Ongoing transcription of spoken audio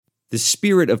The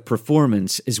spirit of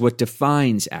performance is what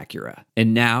defines Acura.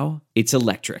 And now, it's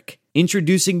electric.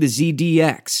 Introducing the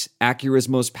ZDX, Acura's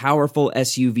most powerful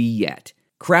SUV yet.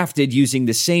 Crafted using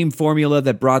the same formula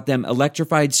that brought them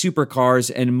electrified supercars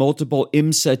and multiple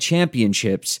IMSA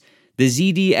championships, the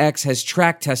ZDX has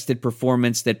track-tested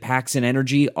performance that packs an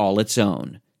energy all its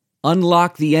own.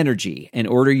 Unlock the energy and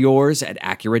order yours at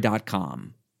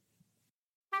Acura.com.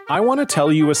 I want to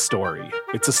tell you a story.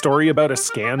 It's a story about a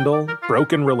scandal,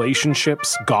 broken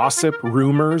relationships, gossip,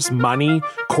 rumors, money,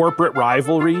 corporate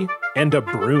rivalry, and a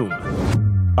broom.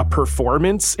 A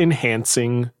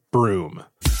performance-enhancing broom.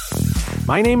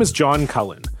 My name is John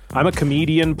Cullen. I'm a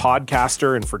comedian,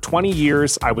 podcaster, and for 20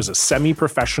 years, I was a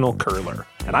semi-professional curler.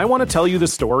 And I want to tell you the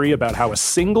story about how a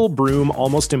single broom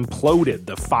almost imploded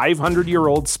the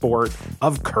 500-year-old sport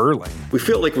of curling. We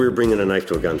felt like we were bringing a knife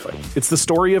to a gunfight. It's the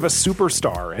story of a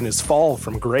superstar and his fall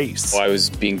from grace. I was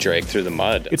being dragged through the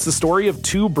mud. It's the story of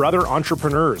two brother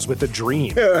entrepreneurs with a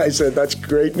dream. I said, that's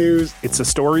great news. It's a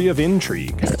story of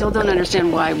intrigue. I still don't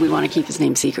understand why we want to keep his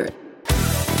name secret.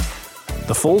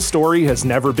 The full story has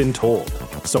never been told,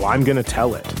 so I'm going to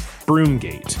tell it.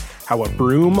 Broomgate, how a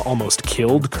broom almost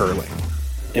killed curling.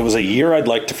 It was a year I'd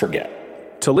like to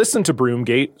forget. To listen to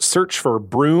Broomgate, search for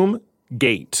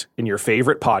Broomgate in your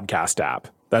favorite podcast app.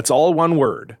 That's all one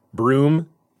word,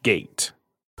 Broomgate.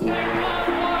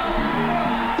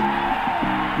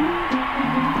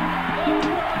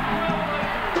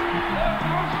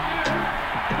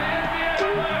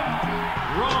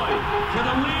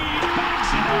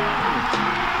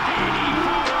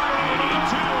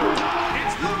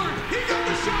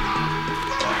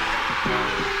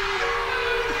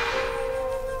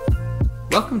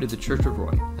 Welcome to the Church of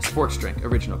Roy, a Sports Drink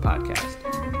original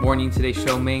podcast. Warning, today's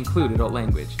show may include adult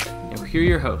language. Now here are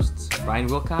your hosts, Brian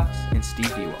Wilcox and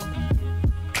Steve Dewald.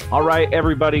 All right,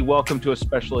 everybody, welcome to a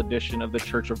special edition of the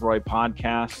Church of Roy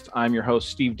podcast. I'm your host,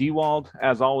 Steve Dewald.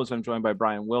 As always, I'm joined by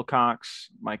Brian Wilcox,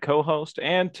 my co-host,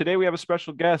 and today we have a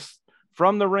special guest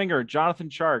from The Ringer, Jonathan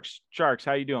Tjarks. Tjarks,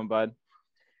 how you doing, bud?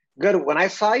 Good. When I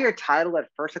saw your title at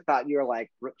first, I thought you were like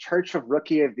Church of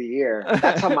Rookie of the Year.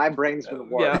 That's how my brain's been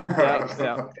working.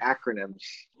 Yeah. Acronyms.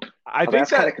 I think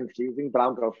that's kind of confusing, but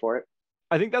I'll go for it.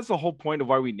 I think that's the whole point of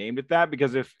why we named it that,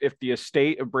 because if the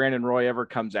estate of Brandon Roy ever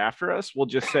comes after us, we'll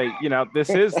just say, this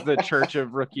is the Church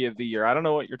of Rookie of the Year. I don't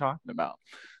know what you're talking about.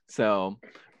 So,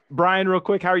 Brian, real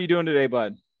quick, how are you doing today,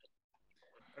 bud?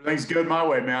 Everything's good my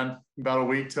way, man. About a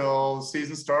week till the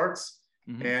season starts.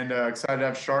 Mm-hmm. And excited to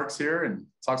have Tjarks here and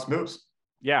talk some hoops.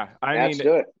 Yeah, Let's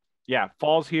do it. Yeah,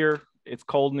 fall's here. It's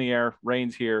cold in the air.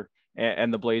 Rain's here,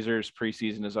 and the Blazers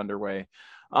preseason is underway.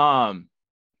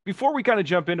 Before we kind of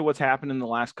jump into what's happened in the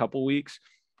last couple weeks,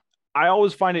 I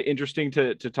always find it interesting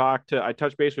to talk to. I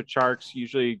touch base with Tjarks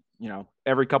usually,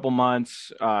 every couple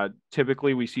months.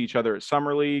 Typically, we see each other at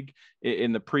Summer League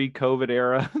in the pre-COVID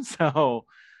era. So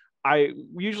I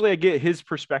get his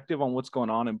perspective on what's going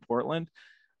on in Portland.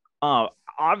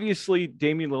 Obviously,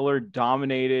 Damian Lillard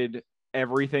dominated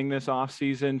everything this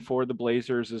offseason for the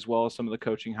Blazers, as well as some of the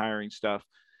coaching hiring stuff.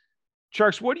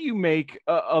 Tjarks, what do you make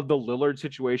of the Lillard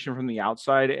situation from the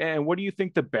outside? And what do you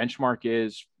think the benchmark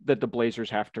is that the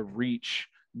Blazers have to reach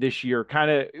this year?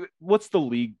 Kind of, what's the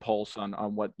league pulse on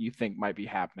what you think might be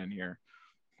happening here?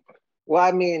 Well, I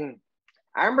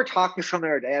remember talking to someone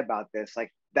the other day about this,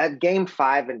 like that game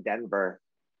 5 in Denver.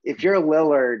 If you're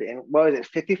Lillard and what was it,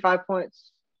 55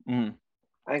 points? Mm-hmm.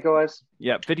 I think it was.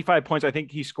 Yeah, 55 points. I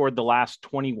think he scored the last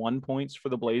 21 points for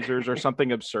the Blazers or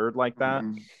something absurd like that.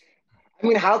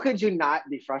 How could you not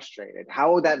be frustrated?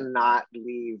 How would that not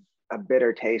leave a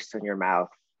bitter taste in your mouth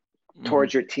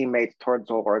towards your teammates, towards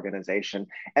the whole organization?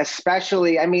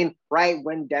 Especially, right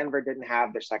when Denver didn't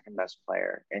have their second best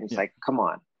player. And it's like, come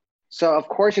on. So, of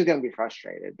course, he's going to be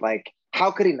frustrated. Like, how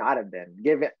could he not have been?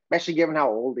 Especially given how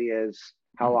old he is,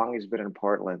 how long he's been in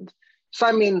Portland. So,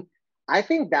 I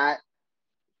think that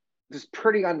is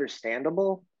pretty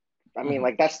understandable.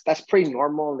 That's pretty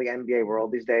normal in the NBA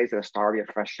world these days that a star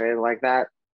get frustrated like that.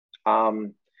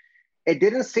 It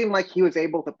didn't seem like he was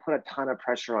able to put a ton of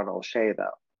pressure on O'Shea, though.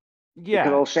 Yeah.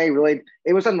 Because O'Shea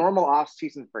it was a normal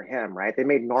offseason for him, right? They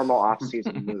made normal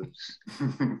offseason moves.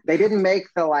 They didn't make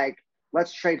the,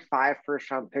 let's trade 5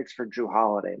 first-round picks for Drew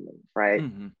Holiday move, right?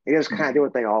 Mm-hmm. They just kind of do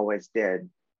what they always did.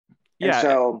 Yeah. And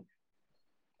so...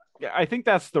 Yeah, I think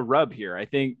that's the rub here. I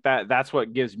think that's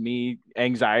what gives me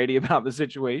anxiety about the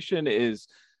situation is,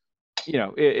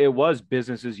 it was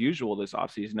business as usual this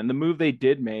offseason. And the move they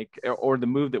did make, or the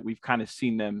move that we've kind of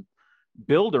seen them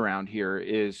build around here,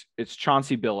 is it's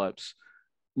Chauncey Billups.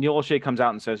 Neil O'Shea comes out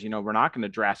and says, we're not going to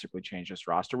drastically change this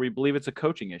roster. We believe it's a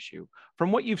coaching issue.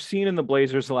 From what you've seen in the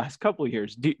Blazers the last couple of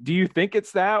years, do you think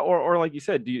it's that, or like you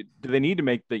said, do they need to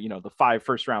make the 5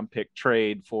 first-round pick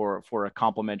trade for a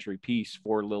complimentary piece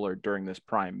for Lillard during this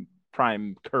prime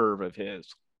curve of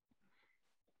his?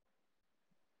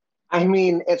 I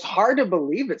mean, it's hard to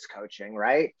believe it's coaching,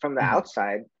 right? From the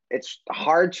outside, it's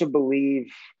hard to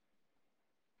believe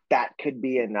that could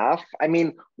be enough. I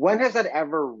mean, when has that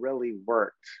ever really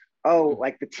worked? Oh,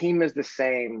 like the team is the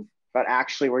same, but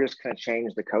actually we're just going to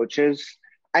change the coaches.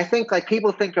 I think like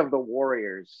people think of the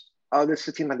Warriors. Oh, this is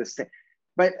a team that the same.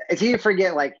 But it's easy to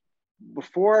forget, like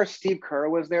before Steve Kerr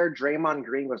was there, Draymond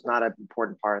Green was not an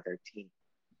important part of their team.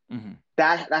 Mm-hmm.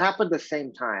 That happened at the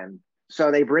same time.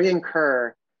 So they bring in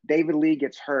Kerr, David Lee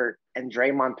gets hurt, and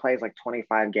Draymond plays like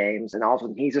 25 games, and all of a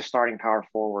sudden he's a starting power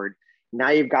forward.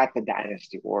 Now you've got the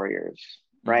Dynasty Warriors,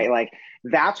 right? Mm-hmm. Like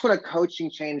that's when a coaching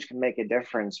change can make a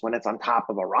difference, when it's on top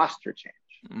of a roster change.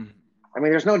 Mm-hmm. I mean,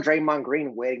 there's no Draymond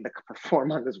Green waiting to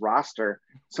perform on this roster,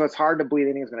 so it's hard to believe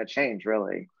anything's going to change,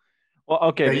 really. Well,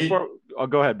 okay.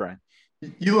 Go ahead, Brian.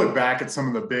 You look back at some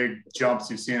of the big jumps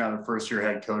you've seen out of first-year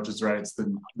head coaches, right? It's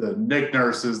the Nick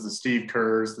Nurses, the Steve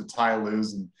Kerrs, the Ty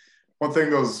Lues, and one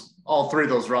thing all three of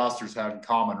those rosters had in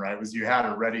common, right, was you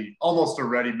had almost a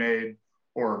ready-made,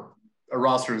 or a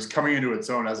roster was coming into its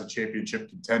own as a championship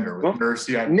contender. With Nurse,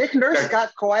 Nick Nurse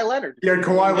got Kawhi Leonard. He had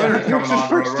Kawhi Leonard coming on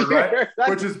board, right?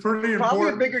 Which is pretty important. Probably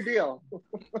a bigger deal.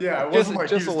 Yeah, it wasn't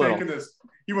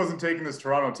he wasn't taking this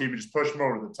Toronto team and just push them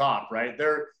over the top, right?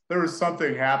 There was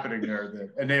something happening there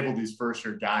that enabled these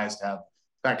first-year guys to have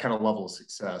that kind of level of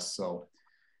success. So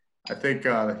I think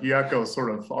he echoes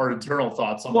sort of our internal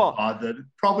thoughts on the pod that it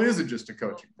probably isn't just a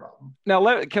coaching problem.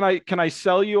 Now, can I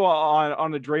sell you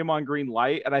on the Draymond Green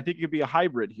light? And I think it could be a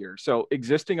hybrid here. So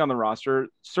existing on the roster,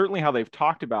 certainly how they've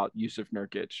talked about Yusuf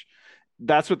Nurkic,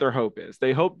 that's what their hope is.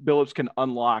 They hope Billups can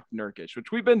unlock Nurkic,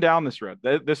 which we've been down this road.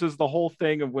 This is the whole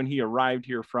thing of when he arrived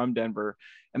here from Denver.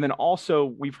 And then also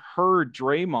we've heard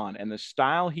Draymond and the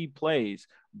style he plays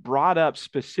brought up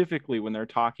specifically when they're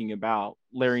talking about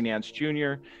Larry Nance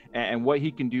Jr. and what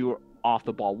he can do off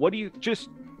the ball.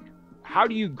 How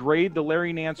do you grade the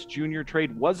Larry Nance Jr.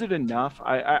 trade? Was it enough?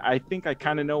 I think I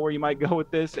kind of know where you might go with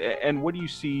this. And what do you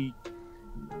see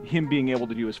him being able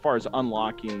to do as far as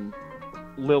unlocking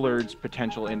Lillard's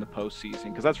potential in the postseason?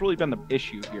 Because that's really been the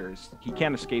issue here, is he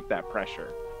can't escape that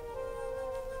pressure.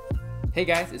 Hey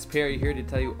guys, it's Perry here to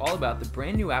tell you all about the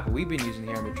brand new app we've been using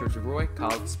here on the Church of Roy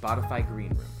called Spotify Green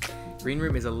Room. Green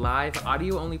Room is a live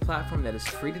audio-only platform that is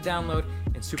free to download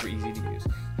and super easy to use.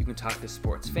 You can talk to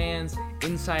sports fans,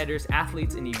 insiders,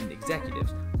 athletes, and even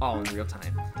executives, all in real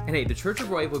time. And hey, the Church of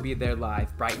Roy will be there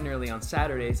live bright and early on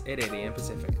Saturdays at 8 a.m.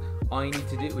 Pacific. All you need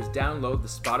to do is download the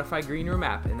Spotify Green Room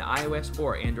app in the iOS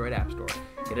or Android App Store.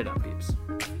 Get it up, peeps.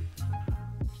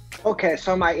 Okay,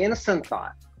 so my instant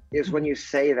thought is when you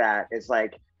say that, is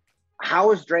like,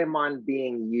 how is Draymond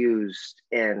being used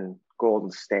in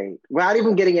Golden State? Without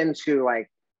even getting into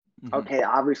like, okay,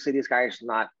 obviously these guys are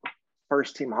not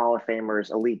first team Hall of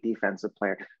Famers, elite defensive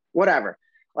player, whatever.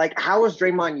 Like, how is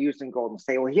Draymond used in Golden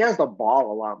State? Well, he has the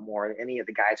ball a lot more than any of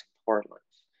the guys in Portland.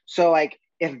 So like,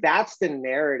 if that's the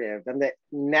narrative, then the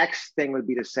next thing would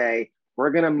be to say,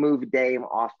 we're going to move Dame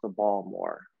off the ball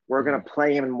more. We're going to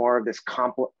play him in more of this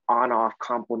on-off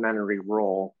complementary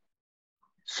role.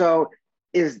 So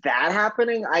is that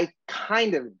happening? I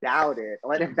kind of doubt it.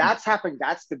 Like, if that's happening,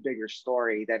 that's the bigger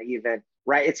story than even,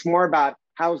 right? It's more about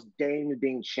how's Dame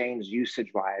being changed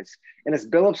usage-wise. And is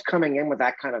Billups coming in with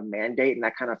that kind of mandate and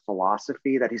that kind of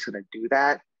philosophy that he's going to do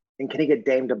that? And can he get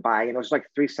Dame to buy? You know, it's like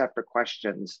 3 separate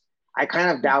questions. I kind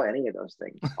of doubt any of those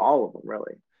things, all of them,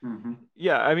 really. Mm-hmm.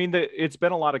 Yeah, I mean, it's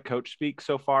been a lot of coach speak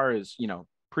so far, is,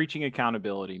 preaching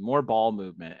accountability, more ball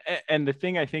movement. And the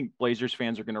thing I think Blazers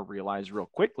fans are going to realize real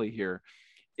quickly here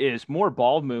is more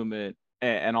ball movement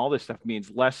and all this stuff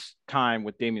means less time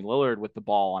with Damian Lillard with the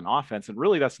ball on offense. And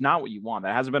really, that's not what you want.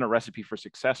 That hasn't been a recipe for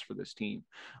success for this team.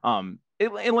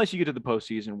 Unless you get to the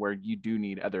postseason where you do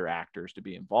need other actors to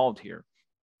be involved here.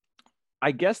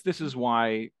 I guess this is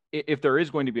why, if there is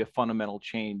going to be a fundamental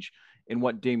change in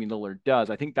what Damian Lillard does,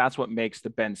 I think that's what makes the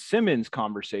Ben Simmons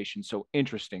conversation so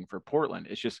interesting for Portland.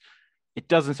 It's just, it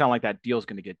doesn't sound like that deal is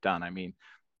going to get done. I mean,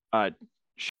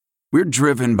 we're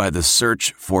driven by the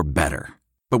search for better.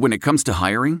 But when it comes to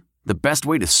hiring, the best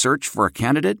way to search for a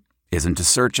candidate isn't to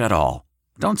search at all.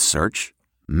 Don't search,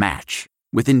 match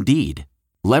with Indeed.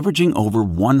 Leveraging over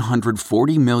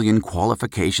 140 million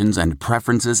qualifications and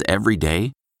preferences every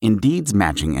day, Indeed's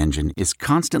matching engine is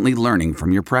constantly learning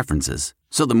from your preferences.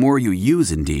 So the more you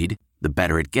use Indeed, the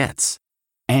better it gets.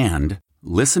 And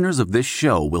listeners of this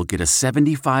show will get a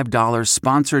 $75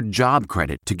 sponsored job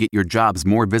credit to get your jobs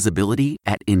more visibility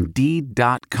at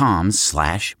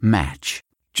Indeed.com/match.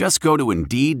 Just go to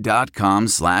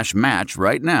Indeed.com/match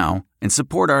right now and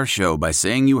support our show by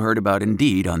saying you heard about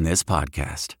Indeed on this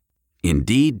podcast.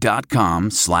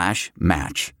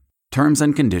 Indeed.com/match. Terms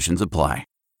and conditions apply.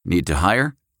 Need to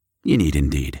hire? You need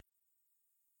Indeed.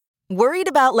 Worried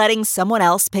about letting someone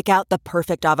else pick out the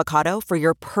perfect avocado for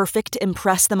your perfect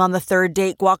impress them on the third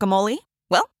date guacamole?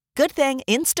 Well, good thing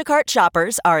Instacart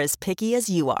shoppers are as picky as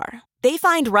you are. They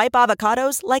find ripe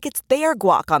avocados like it's their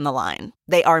guac on the line.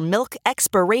 They are milk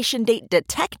expiration date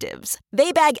detectives.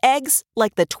 They bag eggs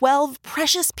like the 12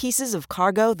 precious pieces of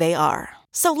cargo they are.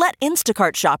 So let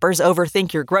Instacart shoppers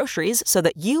overthink your groceries so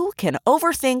that you can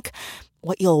overthink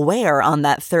what you'll wear on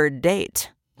that third date.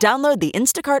 Download the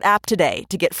Instacart app today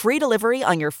to get free delivery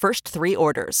on your first 3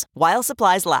 orders, while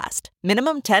supplies last.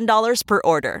 Minimum $10 per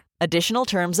order. Additional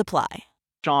terms apply.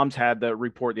 Shams had the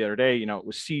report the other day, it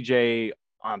was CJ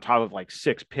on top of like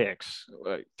 6 picks.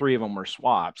 3 of them were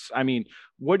swaps. I mean,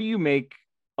 what do you make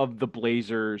of the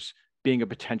Blazers being a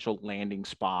potential landing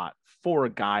spot for a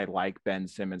guy like Ben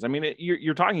Simmons? I mean,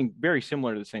 you're talking very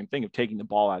similar to the same thing of taking the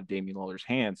ball out of Damian Lillard's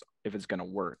hands if it's going to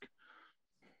work.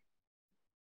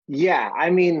 Yeah,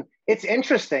 I mean, it's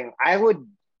interesting.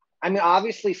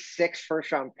 Obviously 6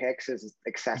 first-round picks is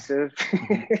excessive.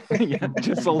 Yeah,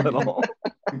 just a little.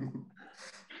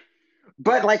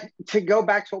 But like, to go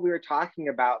back to what we were talking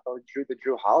about, the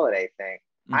Drew Holiday thing,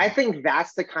 I think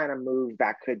that's the kind of move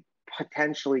that could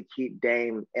potentially keep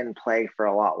Dame in play for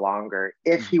a lot longer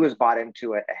if he was bought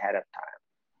into it ahead of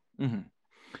time.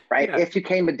 Right? Yeah. If you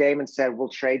came to Dame and said, we'll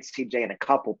trade CJ in a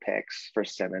couple picks for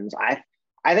Simmons,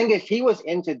 I think if he was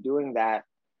into doing that,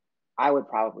 I would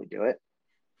probably do it.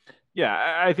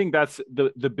 Yeah, I think that's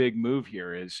the big move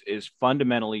here is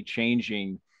fundamentally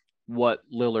changing what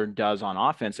Lillard does on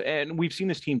offense. And we've seen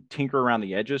this team tinker around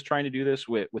the edges trying to do this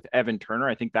with Evan Turner.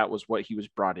 I think that was what he was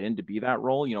brought in to be that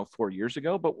role, 4 years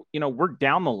ago. But, we're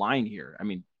down the line here. I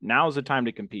mean, now is the time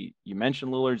to compete. You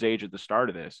mentioned Lillard's age at the start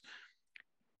of this.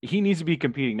 He needs to be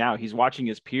competing now. He's watching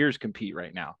his peers compete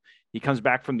right now. He comes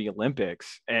back from the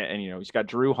Olympics and he's got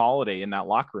Drew Holiday in that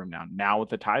locker room now with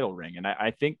the title ring. And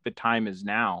I think the time is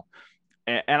now.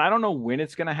 And I don't know when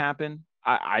it's going to happen.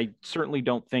 I certainly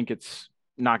don't think it's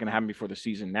not going to happen before the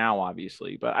season now,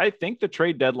 obviously. But I think the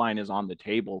trade deadline is on the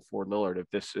table for Lillard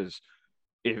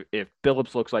if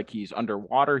Billups looks like he's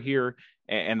underwater here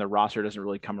and the roster doesn't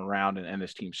really come around and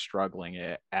this team's struggling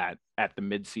at the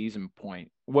midseason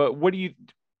point. What do you –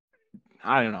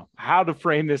 I don't know how to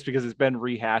frame this because it's been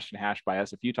rehashed and hashed by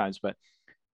us a few times, but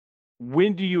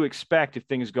when do you expect, if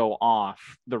things go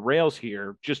off the rails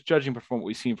here, just judging from what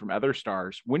we've seen from other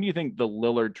stars, when do you think the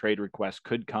Lillard trade request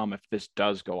could come if this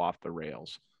does go off the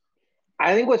rails?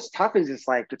 I think what's tough is it's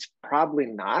probably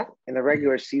not in the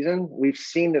regular season. We've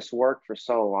seen this work for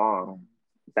so long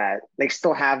that they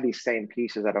still have these same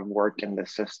pieces that have worked in the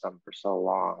system for so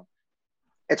long.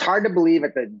 It's hard to believe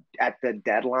at the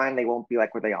deadline they won't be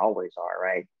like where they always are,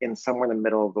 right? In somewhere in the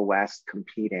middle of the West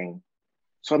competing.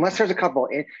 So unless there's a couple,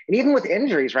 and even with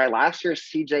injuries, right? Last year,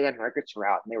 CJ and Nurkic were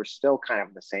out, and they were still kind of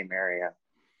in the same area.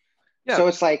 Yeah. So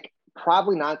it's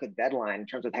probably not at the deadline in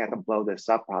terms of they have to blow this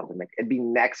up. Probably it'd be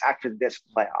next after this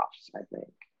playoffs, I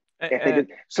think. If they did,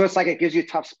 so it's it gives you a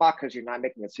tough spot because you're not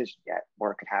making a decision yet,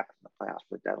 or it could happen in the playoffs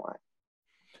for the deadline.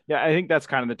 Yeah, I think that's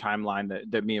kind of the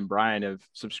timeline that me and Brian have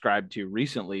subscribed to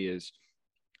recently is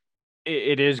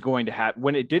it is going to happen.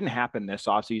 When it didn't happen this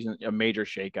offseason, a major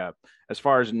shakeup, as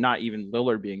far as not even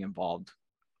Lillard being involved,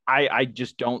 I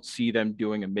just don't see them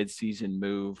doing a midseason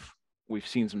move. We've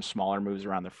seen some smaller moves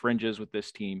around the fringes with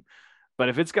this team. But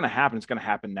if it's going to happen, it's going to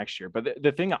happen next year. But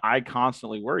the thing I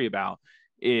constantly worry about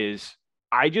is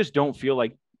I just don't feel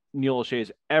like Neil O'Shea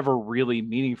has ever really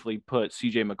meaningfully put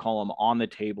CJ McCollum on the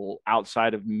table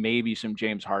outside of maybe some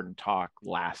James Harden talk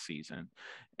last season.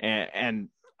 And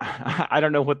I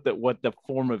don't know what the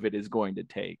form of it is going to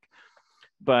take.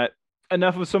 But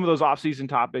enough of some of those offseason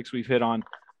topics we've hit on.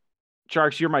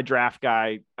 Tjarks, you're my draft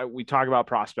guy. We talk about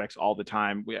prospects all the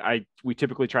time. We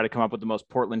typically try to come up with the most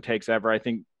Portland takes ever. I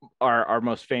think our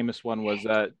most famous one was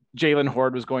Jalen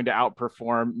Horde was going to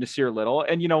outperform Nasir Little.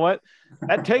 And you know what?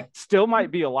 That take still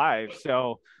might be alive.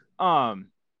 So,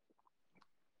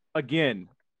 again,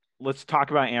 let's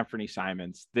talk about Anthony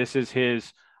Simons.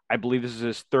 I believe this is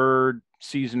his 3rd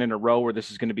season in a row where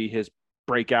this is going to be his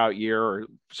breakout year, or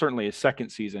certainly his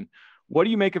 2nd season. What do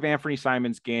you make of Anthony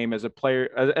Simons' game as a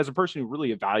player, as a person who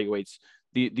really evaluates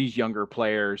these younger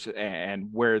players and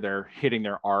where they're hitting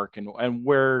their arc and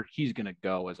where he's going to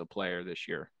go as a player this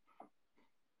year?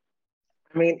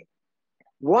 I mean,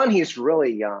 One, he's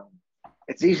really young.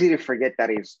 It's easy to forget that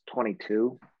he's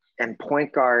 22, and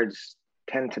point guards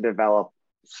tend to develop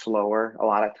slower a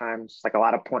lot of times. Like a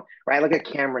lot of point, right? Look at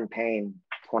Cameron Payne,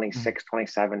 26,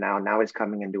 27 now. Now he's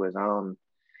coming into his own.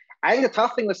 I think the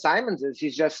tough thing with Simons is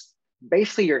he's just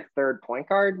basically your third point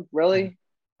guard, really,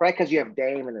 right? Because you have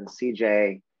Dame and then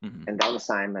CJ and then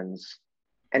Simons.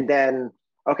 And then,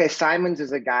 okay, Simons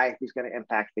is a guy who's going to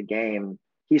impact the game.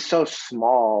 He's so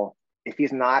small. If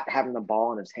he's not having the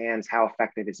ball in his hands, how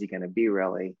effective is he going to be,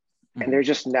 really? And there's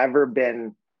just never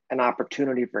been an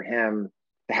opportunity for him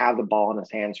to have the ball in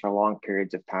his hands for long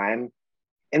periods of time.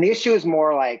 And the issue is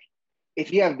more like,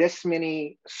 if you have this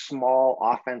many small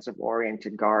offensive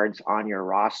oriented guards on your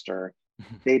roster,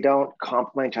 they don't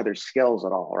complement each other's skills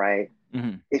at all, right?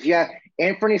 If you have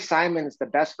Anthony Simons, the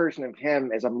best version of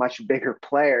him is a much bigger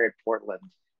player at Portland,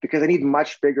 because they need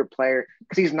much bigger player,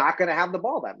 because he's not going to have the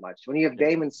ball that much. When you have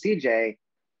Dame and CJ,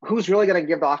 who's really going to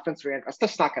give the offensive end? That's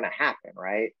just not going to happen,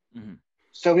 right?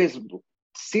 So his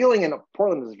ceiling in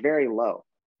Portland is very low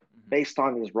based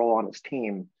on his role on his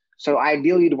team. So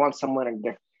ideally, you'd want someone in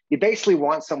different. You basically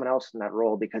want someone else in that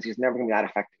role, because he's never going to be that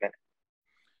effective in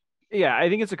it. Yeah, I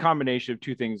think it's a combination of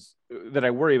two things that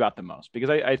I worry about the most, because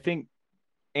I think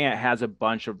Ant has a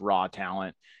bunch of raw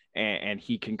talent, and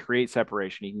he can create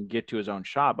separation. He can get to his own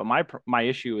shot. But my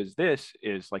issue is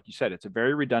like you said, it's a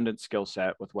very redundant skill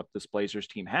set with what this Blazers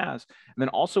team has. And then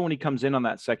also when he comes in on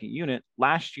that second unit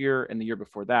last year and the year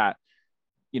before that,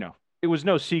 it was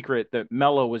no secret that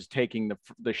Melo was taking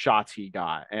the shots he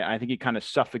got. And I think he kind of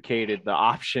suffocated the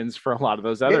options for a lot of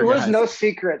those other guys. It was no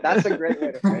secret. That's a great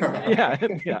way to say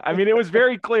it. Yeah. I mean, it was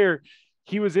very clear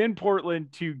he was in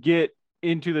Portland to get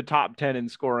into the top 10 in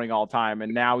scoring all time.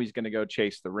 And now he's going to go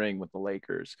chase the ring with the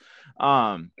Lakers,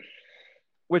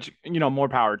 which, more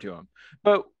power to him.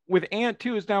 But with Ant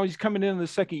too, is now he's coming in the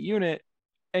second unit,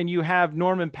 and you have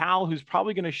Norman Powell, who's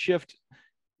probably going to shift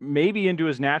maybe into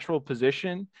his natural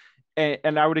position.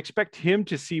 And I would expect him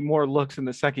to see more looks in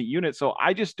the second unit. So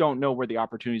I just don't know where the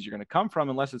opportunities are going to come from,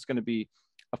 unless it's going to be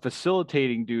a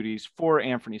facilitating duties for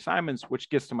Anthony Simons, which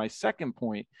gets to my second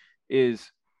point is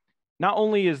not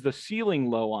only is the ceiling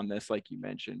low on this, like you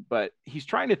mentioned, but he's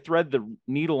trying to thread the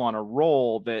needle on a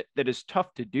role that is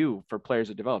tough to do for players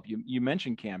to develop. You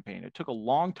mentioned Cam Payne. It took a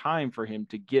long time for him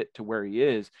to get to where he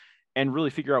is and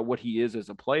really figure out what he is as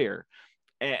a player.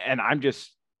 And I'm just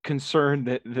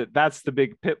concerned that's the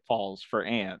big pitfalls for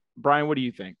Ant. Brian, what do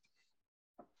you think?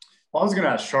 Well, I was going to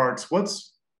ask Sharks,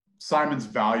 what's Simon's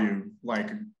value?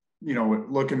 Like,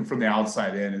 looking from the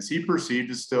outside in, is he perceived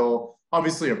as still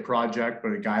obviously a project,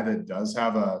 but a guy that does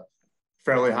have a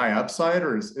fairly high upside,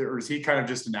 or is he kind of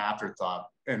just an afterthought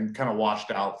and kind of washed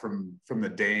out from the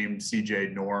Dame,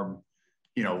 CJ, Norm,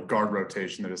 guard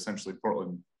rotation that essentially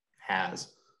Portland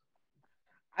has?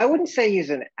 I wouldn't say he's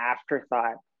an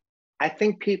afterthought. I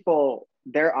think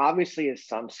there obviously is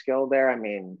some skill there. I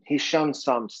mean, he's shown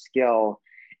some skill.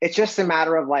 It's just a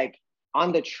matter of like,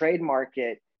 on the trade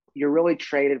market, you're really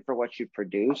traded for what you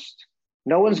produced.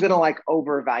 No one's going to like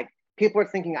overvalue. People are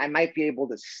thinking I might be able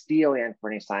to steal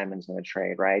Anthony Simons in a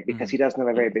trade, right? Because he doesn't have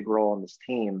a very big role in this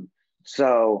team.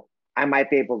 So I might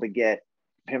be able to get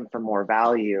him for more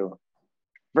value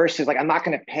versus like, I'm not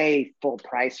going to pay full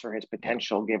price for his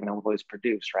potential given what he's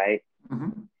produced, right?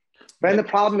 But then the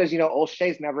problem is,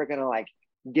 O'Shea's never going to like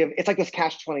it's like this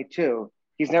catch-22.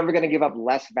 He's never going to give up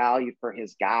less value for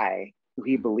his guy who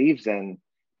he believes in,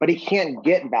 but he can't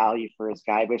get value for his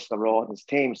guy based on the role in his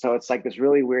team. So it's like this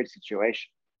really weird situation.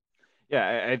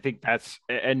 Yeah, I think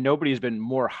and nobody's been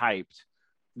more hyped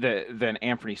than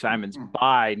Anthony Simons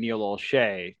by Neil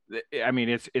O'Shea. I mean,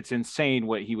 it's insane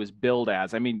what he was billed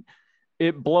as. I mean,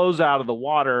 it blows out of the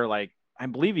water. Like, I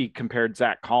believe he compared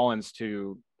Zach Collins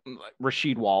to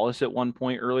Rasheed Wallace at one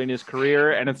point early in his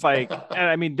career. And it's like, and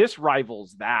I mean, this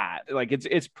rivals that. Like,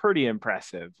 it's pretty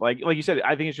impressive. Like you said,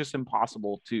 I think it's just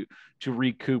impossible to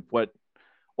recoup what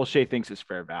O'Shea thinks is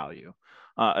fair value,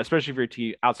 especially if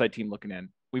you're outside team looking in.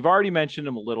 We've already mentioned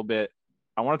him a little bit.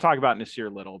 I want to talk about Nasir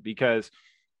Little because,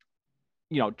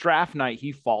 draft night,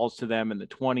 he falls to them in the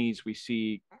 20s. We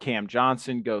see Cam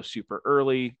Johnson go super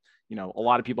early. A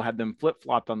lot of people had them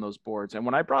flip-flopped on those boards. And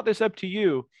when I brought this up to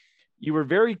you, you were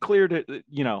very clear to,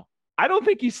 I don't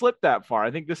think he slipped that far.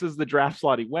 I think this is the draft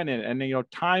slot he went in. And,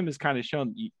 time has kind of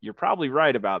shown you're probably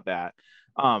right about that.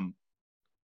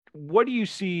 What do you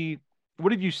see?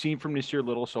 What have you seen from Nasir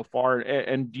Little so far?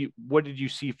 And what did you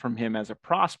see from him as a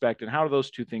prospect? And how do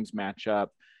those two things match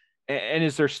up? And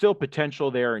is there still potential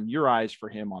there in your eyes for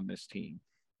him on this team?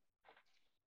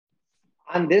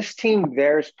 On this team,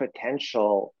 there's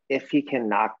potential if he can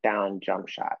knock down jump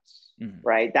shots,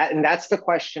 right? That's the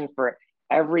question for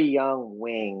every young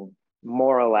wing,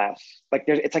 more or less, like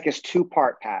it's like this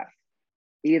 2-part path.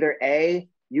 Either A,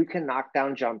 you can knock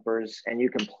down jumpers and you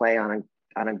can play on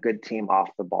a good team off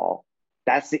the ball.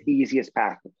 That's the easiest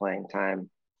path to playing time.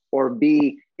 Or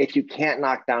B, if you can't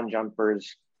knock down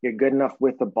jumpers, you're good enough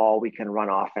with the ball, we can run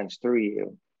offense through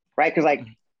you, right? Because like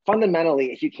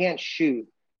fundamentally, if you can't shoot,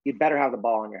 you better have the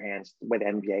ball in your hands the way the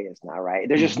NBA is now, right?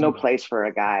 There's just no place for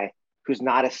a guy who's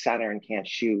not a center and can't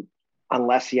shoot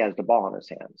unless he has the ball in his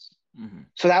hands.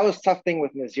 So that was tough thing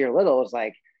with Nasir Little is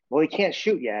like, well, he can't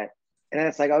shoot yet. And then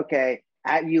it's like, okay,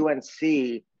 at UNC,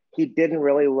 he didn't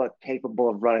really look capable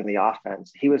of running the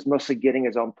offense. He was mostly getting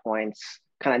his own points,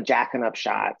 kind of jacking up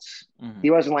shots. He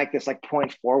wasn't like this like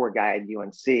point forward guy at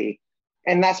UNC.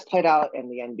 And that's played out in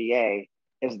the NBA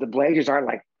is the Blazers aren't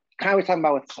like, kind of we talking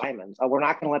about with Simons. Oh, we're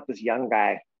not going to let this young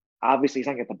guy, obviously he's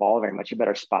not going to get the ball very much. You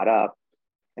better spot up.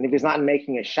 And if he's not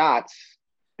making his shots,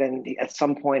 then at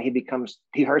some point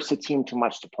he hurts the team too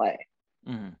much to play.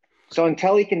 So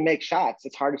until he can make shots,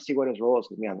 it's hard to see what his role is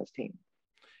going to be on this team.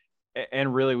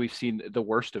 And really, we've seen the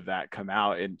worst of that come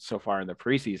out so far in the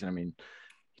preseason. I mean,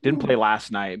 he didn't play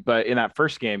last night, but in that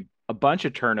first game, a bunch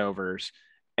of turnovers,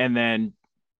 and then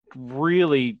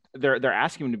really they're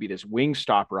asking him to be this wing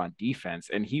stopper on defense,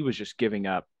 and he was just giving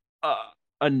up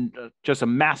just a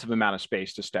massive amount of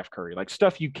space to Steph Curry, like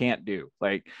stuff you can't do,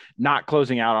 like not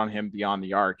closing out on him beyond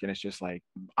the arc. And it's just like,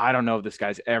 I don't know if this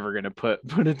guy's ever going to put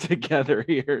it together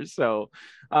here. So,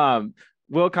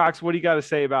 Wilcox, what do you got to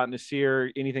say about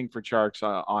Nasir? Anything for Tjarks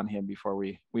on him before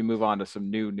we move on to some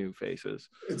new faces?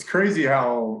 It's crazy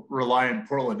how reliant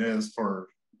Portland is for,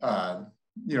 to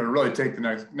really take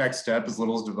the next step as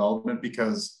Little's development,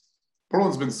 because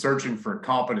Portland's been searching for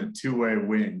competent two-way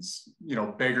wings,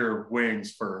 bigger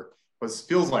wings for what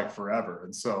feels like forever.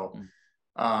 And so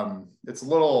it's a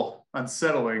little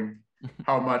unsettling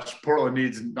how much Portland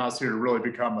needs Nasir to really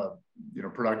become a,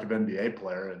 productive NBA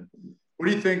player. And what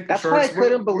do you think? That's why I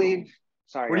couldn't believe.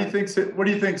 Sorry. What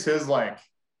do you think's his like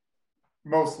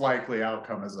most likely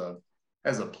outcome as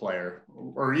a player,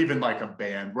 or even like a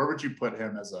band? Where would you put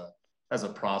him as a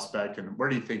prospect, and where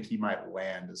do you think he might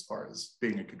land as far as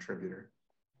being a contributor?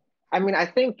 I mean, I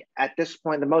think at this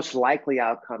point, the most likely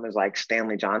outcome is like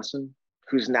Stanley Johnson,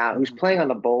 who's playing on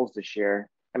the Bulls this year.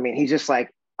 I mean, he's just like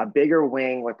a bigger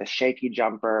wing with a shaky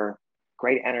jumper,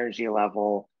 great energy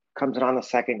level, comes in on the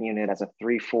second unit as a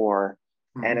 3-4,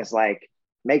 and is like,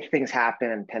 make things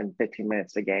happen in 10, 15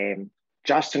 minutes a game.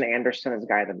 Justin Anderson is a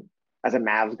guy that, as a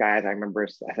Mavs guy, as I remember,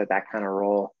 I said that kind of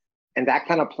role. And that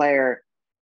kind of player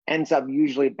ends up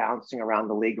usually bouncing around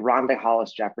the league. Rondé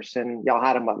Hollis Jefferson, y'all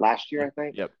had him last year, I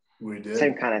think? Yep. We did.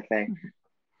 Same kind of thing.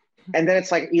 And then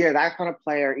it's like either that kind of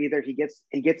player, either he gets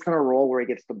in a role where he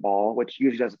gets the ball, which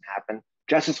usually doesn't happen.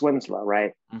 Justice Winslow,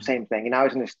 right? Same thing. And now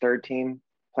he's in his third team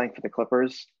playing for the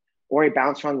Clippers, or he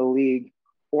bounces around the league,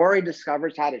 or he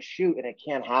discovers how to shoot and it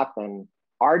can't happen.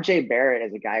 RJ Barrett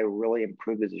is a guy who really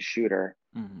improved as a shooter.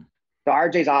 The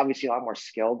RJ's obviously a lot more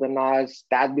skilled than Nas.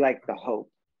 That'd be like the hope,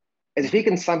 is if he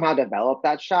can somehow develop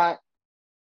that shot.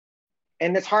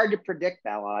 And it's hard to predict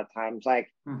that a lot of times. Like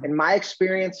in my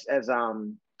experience as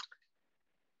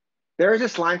there's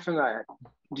this line from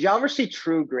do y'all ever see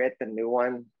True Grit, the new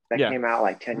one that came out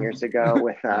like 10 years ago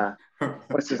with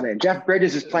what's his name? Jeff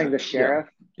Bridges is playing the sheriff.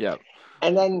 Yeah.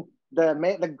 And then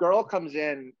the girl comes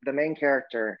in, the main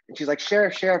character, and she's like,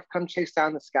 Sheriff, come chase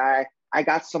down this guy. I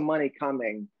got some money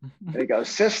coming. And he goes,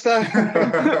 sister,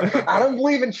 I don't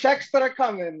believe in checks that are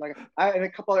coming. Like, and a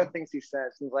couple other things he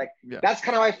says. And he's like, that's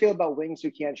kind of how I feel about wings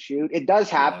who can't shoot. It does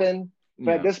happen,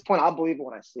 but at this point, I'll believe it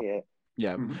when I see it.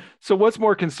 Yeah. So what's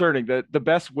more concerning? The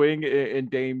best wing in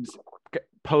Dame's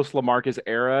post LaMarcus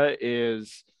era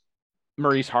is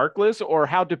Maurice Harkless, or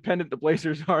how dependent the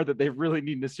Blazers are that they really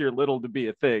need Nasir Little to be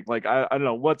a thing? Like, I don't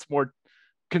know. What's more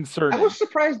concerning? I was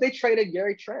surprised they traded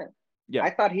Gary Trent. Yeah. I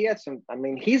thought he had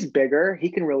he's bigger. He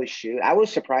can really shoot. I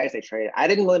was surprised they traded. I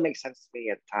didn't really make sense to me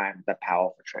at the time, the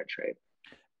Powell for Trent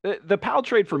trade. The Powell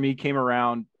trade for me came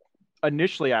around.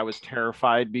 Initially, I was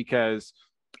terrified because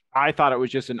I thought it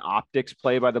was just an optics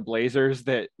play by the Blazers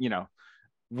that,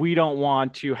 we don't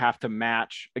want to have to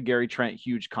match a Gary Trent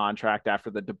huge contract after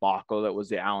the debacle that was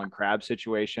the Allen Crabbe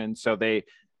situation. So they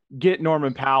get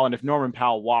Norman Powell, and if Norman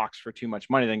Powell walks for too much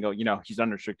money, then go, he's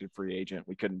unrestricted free agent.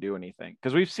 We couldn't do anything.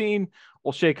 Because we've seen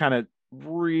Olshey kind of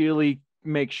really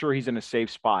make sure he's in a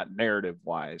safe spot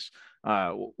narrative-wise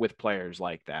with players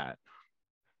like that.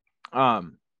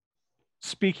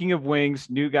 Speaking of wings,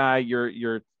 new guy,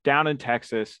 you're down in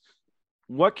Texas.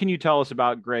 What can you tell us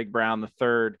about Greg Brown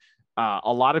III?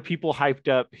 A lot of people hyped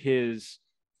up his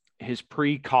his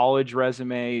pre-college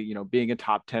resume, being a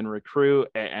top 10 recruit.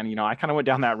 And I kind of went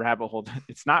down that rabbit hole.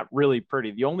 It's not really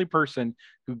pretty. The only person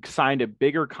who signed a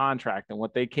bigger contract than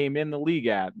what they came in the league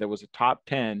at that was a top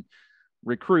 10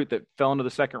 recruit that fell into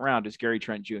the second round is Gary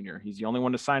Trent Jr. He's the only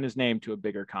one to sign his name to a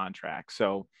bigger contract.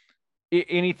 So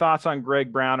any thoughts on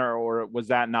Greg Brown, or was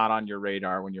that not on your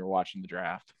radar when you were watching the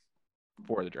draft?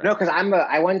 For the draft? No, because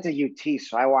I went to UT,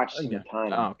 so I watched him a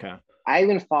ton. Oh, okay. I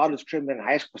even followed his recruitment in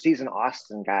high school. He's an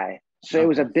Austin guy. So It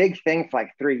was a big thing for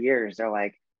like 3 years. They're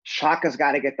like, Shaka's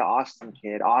got to get the Austin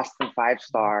kid, Austin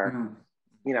 5-star,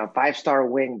 5-star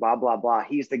wing, blah, blah, blah.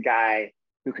 He's the guy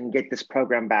who can get this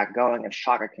program back going if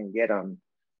Shaka can get him,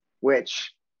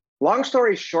 which, long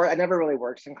story short, it never really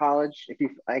works in college.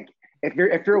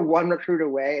 If you're one recruit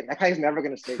away, that guy's never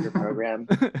going to save your program.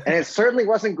 And it certainly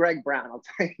wasn't Greg Brown, I'll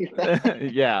tell you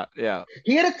that. Yeah.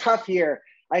 He had a tough year.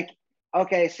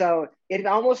 Okay, so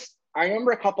I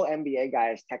remember a couple NBA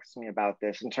guys texting me about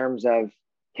this in terms of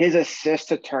his assist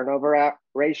to turnover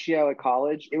ratio at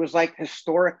college. It was like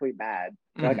historically bad.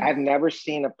 Mm-hmm. I've never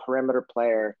seen a perimeter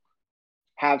player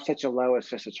have such a low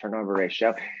assist to turnover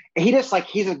ratio. He's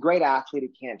a great athlete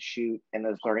who can't shoot and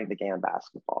is learning the game of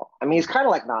basketball. I mean, he's kind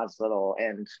of like Nas Little,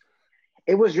 and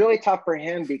it was really tough for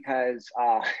him because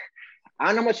I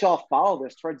don't know how much y'all follow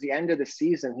this. Towards the end of the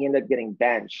season, he ended up getting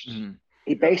benched. Mm-hmm.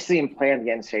 He basically didn't play in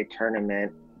the NCAA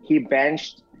tournament. He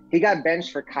got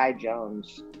benched for Kai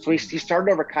Jones. So he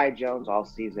started over Kai Jones all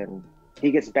season.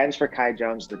 He gets benched for Kai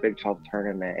Jones in the Big 12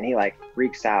 tournament, and he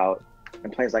freaks out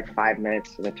and plays 5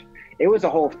 minutes. It was a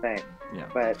whole thing. Yeah.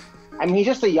 But I mean, he's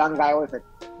just a young guy with a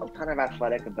ton of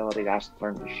athletic ability that has to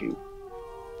learn to shoot.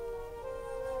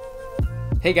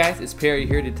 Hey guys, it's Perry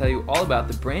here to tell you all about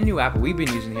the brand new app we've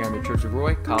been using here on the Church of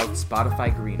Roy called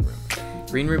Spotify Green Room.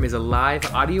 Green Room is a live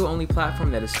audio-only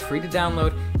platform that is free to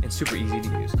download and super easy to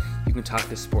use. You can talk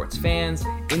to sports fans,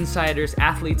 insiders,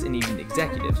 athletes, and even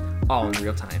executives, all in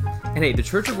real time. And hey, the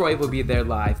Church of Roy will be there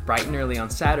live bright and early on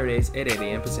Saturdays at 8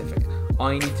 a.m. Pacific.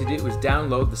 All you need to do is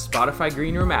download the Spotify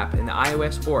Green Room app in the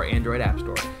iOS or Android App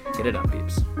Store. Get it up,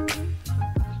 peeps.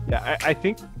 Yeah, I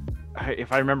think,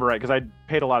 if I remember right, because I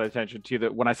paid a lot of attention to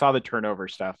that when I saw the turnover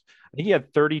stuff. I think he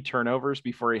had 30 turnovers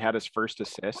before he had his first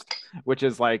assist, which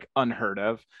is unheard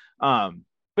of.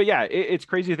 But yeah, it's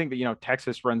crazy to think that,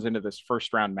 Texas runs into this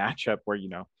first round matchup where,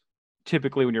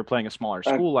 typically when you're playing a smaller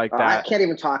school like that. I can't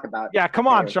even talk about it. Yeah, come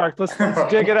on, Tjarks.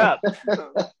 Let's dig it up.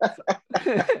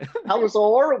 That was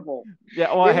horrible.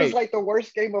 Yeah, well, it was the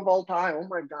worst game of all time. Oh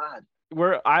my God.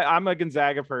 I'm a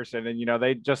Gonzaga person, and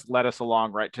they just led us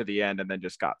along right to the end and then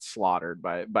just got slaughtered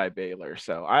by Baylor.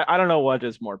 So I don't know what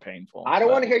is more painful. I don't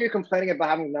want to hear you complaining about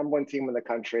having the number one team in the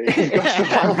country.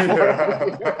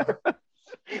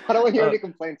 I don't want to hear any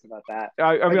complaints about that.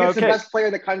 I mean, it's the best player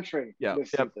in the country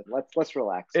this season. Let's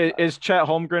relax. Is Chet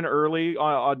Holmgren early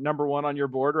on number one on your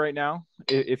board right now?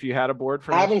 If you had a board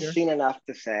for I haven't seen enough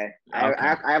to say. Okay.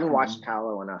 I haven't watched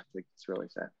Paolo enough to really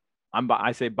say.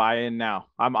 I say buy in now.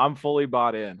 I'm fully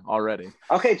bought in already.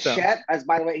 Okay, so. Chet, as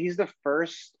by the way, he's the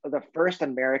first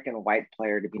American white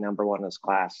player to be number one in his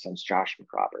class since Josh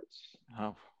McRoberts.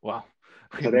 Oh, well.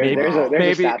 So there's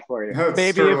a stat for you.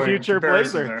 Maybe a future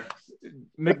Blazer.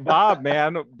 McBob,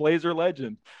 man, Blazer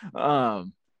legend. So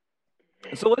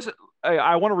listen,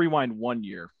 I want to rewind 1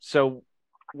 year. So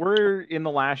we're in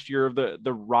the last year of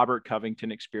the Robert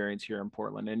Covington experience here in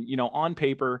Portland. And, on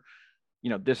paper,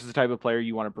 this is the type of player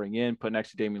you want to bring in, put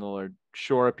next to Damian Lillard,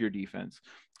 shore up your defense.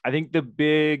 I think the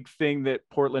big thing that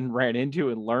Portland ran into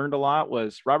and learned a lot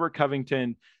was Robert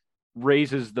Covington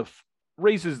raises the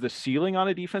ceiling on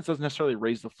a defense, doesn't necessarily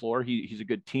raise the floor. He's a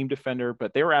good team defender,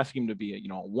 but they were asking him to be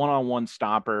a one-on-one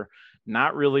stopper,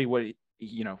 not really what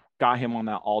got him on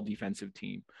that all defensive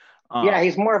team. Yeah,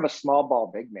 he's more of a small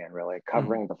ball big man, really,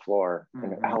 covering the floor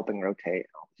and helping rotate.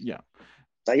 Yeah.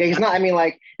 So yeah, he's not. I mean,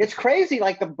 it's crazy.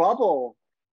 The bubble.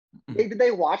 Did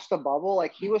they watch the bubble?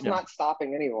 He was not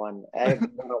stopping anyone.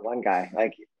 One guy.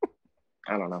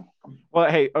 I don't know.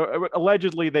 Well, hey,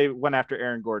 allegedly they went after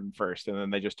Aaron Gordon first, and then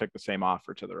they just took the same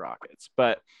offer to the Rockets.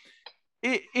 But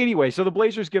anyway, so the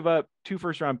Blazers give up 2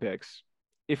 first-round picks.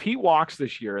 If he walks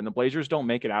this year and the Blazers don't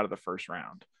make it out of the first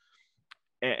round,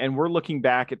 and we're looking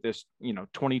back at this,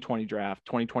 2020 draft,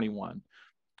 2021,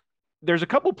 there's a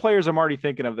couple players I'm already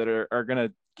thinking of that are going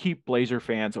to keep Blazer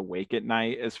fans awake at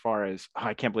night as far as,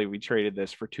 I can't believe we traded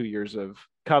this for 2 years of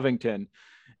Covington.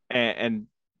 And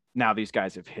now these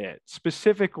guys have hit.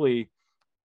 Specifically,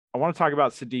 I want to talk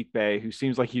about Saddiq Bey, who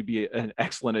seems like he'd be an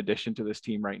excellent addition to this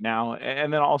team right now.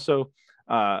 And then also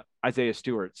Isaiah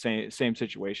Stewart, same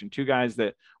situation. 2 guys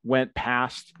that went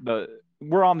past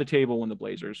were on the table when the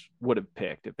Blazers would have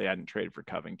picked if they hadn't traded for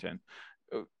Covington.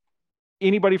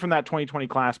 anybody from that 2020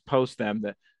 class post them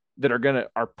that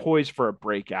are poised for a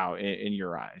breakout in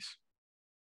your eyes?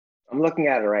 I'm looking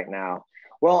at it right now.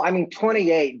 Well, I mean,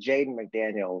 28, Jaden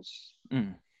McDaniels.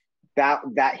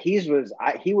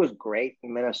 He was great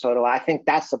in Minnesota. I think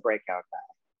that's the breakout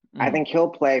guy. I think he'll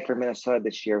play for Minnesota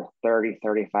this year 30,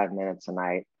 35 minutes a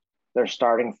night. They're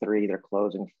starting 3, they're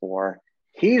closing 4.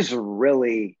 He's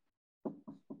really,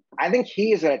 I think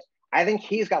he's got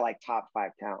like top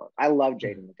 5 talent. I love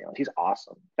Jaden McDaniels. He's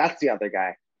awesome. That's the other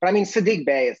guy. But I mean, Sadiq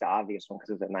Bey is the obvious one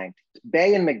because he's at 19.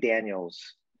 Bey and McDaniels.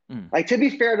 Like, to be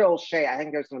fair to O'Shea, I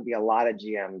think there's going to be a lot of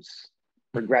GMs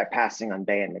regret passing on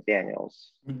Bey and McDaniels.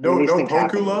 No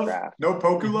Poku love? No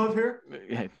Poku love here?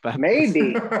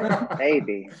 Maybe.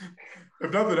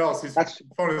 If nothing else, he's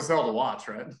fun as hell to watch,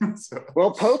 right?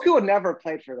 Well, Poku would never have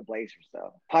played for the Blazers,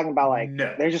 though. Talking about,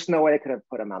 there's just no way they could have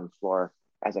put him on the floor.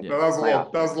 That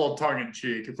was a little tongue in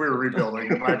cheek. If we were rebuilding,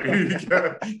 it might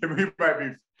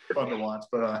be fun to watch,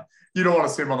 but you don't want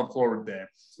to see him on the floor with Dame.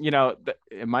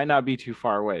 It might not be too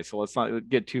far away, so let's not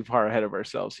get too far ahead of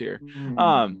ourselves here.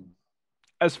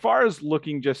 As far as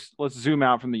looking, let's zoom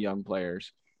out from the young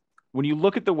players. When you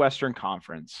look at the Western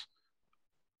Conference,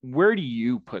 where do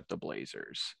you put the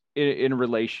Blazers in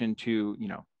relation to,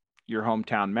 your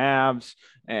hometown Mavs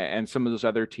and some of those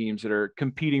other teams that are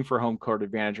competing for home court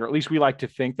advantage, or at least we like to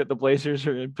think that the Blazers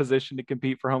are in position to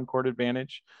compete for home court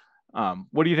advantage?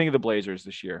 What do you think of the Blazers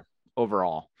this year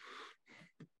overall?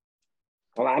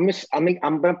 Well, I'm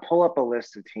going to pull up a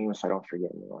list of teams so I don't forget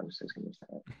anyone. Just going to say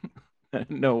it.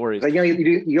 No worries. Like,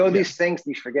 you go these things,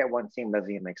 you forget one team doesn't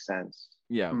even make sense.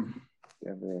 Yeah.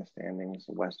 The standings,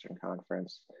 the Western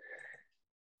Conference.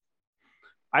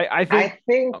 I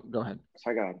think. Oh, go ahead.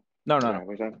 Sorry, go ahead. No.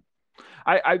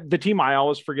 The team I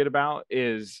always forget about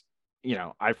is,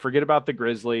 I forget about the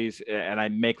Grizzlies, and I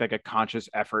make like a conscious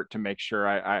effort to make sure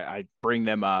I bring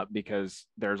them up because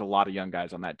there's a lot of young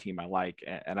guys on that team I like,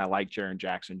 and I like Jaren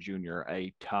Jackson Jr.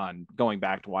 a ton, going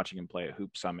back to watching him play at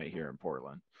Hoop Summit here in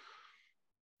Portland.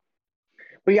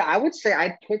 But yeah, I would say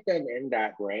I'd put them in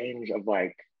that range of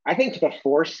I think the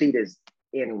 4 seed is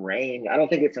in range. I don't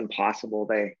think it's impossible.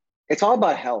 It's all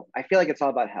about health. I feel like it's all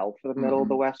about health for the middle of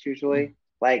the West usually.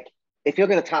 Like, if you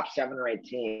look at the top 7 or 8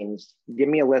 teams, give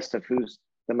me a list of who's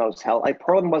the most healthy. Like,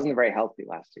 Portland wasn't very healthy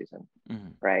last season,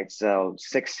 right? So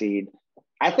 6 seed.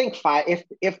 I think 5.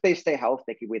 If they stay healthy,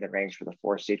 they could be in the range for the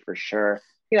 4 seed for sure.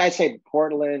 I'd say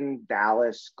Portland,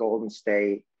 Dallas, Golden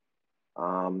State.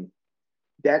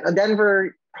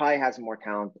 Denver probably has more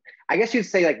talent. I guess you'd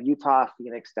say like Utah,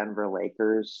 Phoenix, Denver,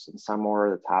 Lakers, and some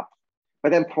more of the top.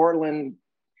 But then Portland,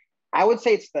 I would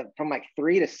say it's from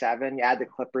 3 to 7. You add the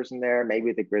Clippers in there,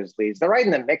 maybe the Grizzlies. They're right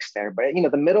in the mix there. But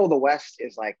the middle of the West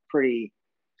is pretty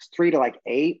 3 to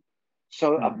 8.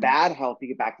 So a bad health, you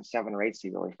get back to 7 or 8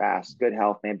 seed really fast. Good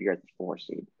health, maybe you're at the 4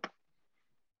 seed.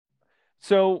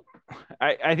 So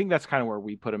I think that's kind of where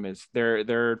we put them, is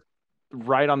they're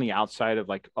right on the outside of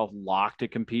a lock to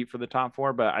compete for the top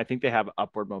 4, but I think they have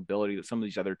upward mobility that some of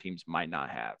these other teams might not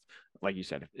have. Like you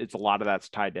said, it's a lot of that's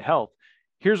tied to health.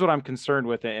 Here's what I'm concerned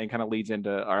with, and kind of leads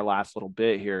into our last little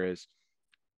bit here, is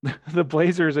the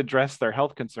Blazers address their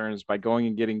health concerns by going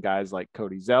and getting guys like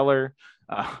Cody Zeller,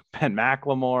 Ben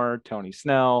McLemore, Tony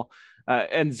Snell,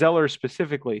 and Zeller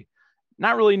specifically,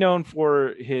 not really known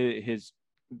for his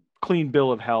clean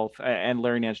bill of health, and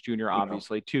Larry Nance Jr.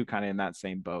 obviously too, kind of in that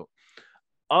same boat.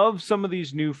 Of some of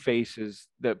these new faces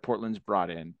that Portland's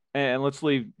brought in, and let's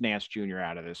leave Nance Jr.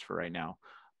 out of this for right now,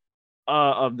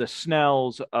 of the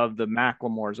Snells, of the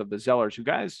McLemores, of the Zellers, who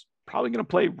guys probably going to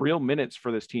play real minutes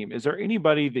for this team. Is there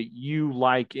anybody that you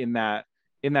like in that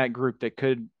group that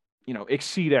could,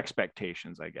 exceed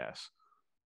expectations, I guess?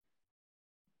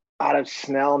 Out of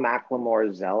Snell,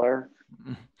 McLemore, Zeller.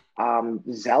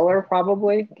 Zeller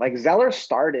probably. Zeller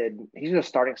started, he's a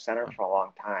starting center for a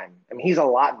long time. I mean, he's a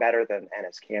lot better than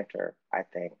Enes Kanter, I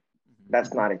think.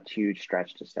 That's not a huge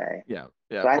stretch to say. Yeah.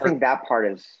 So I think that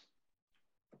part is,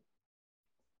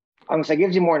 it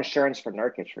gives you more insurance for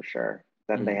Nurkic for sure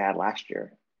than they had last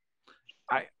year.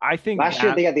 I think last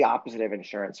year they had the opposite of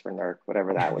insurance for Nurk,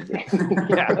 whatever that would be.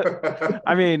 Yeah.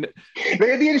 I mean, they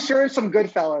had the insurance from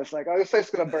Goodfellas. This place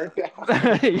is going to burn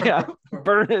down. Yeah.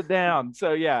 Burn it down.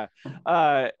 So yeah.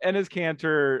 Enes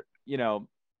Kanter,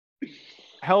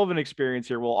 hell of an experience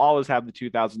here. We'll always have the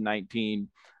 2019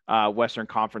 Western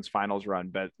Conference Finals run,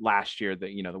 but last year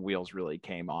the wheels really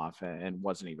came off and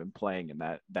wasn't even playing in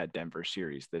that Denver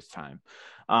series this time.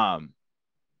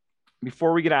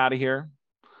 Before we get out of here,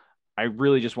 I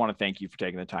really just want to thank you for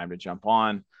taking the time to jump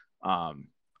on.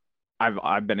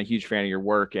 I've been a huge fan of your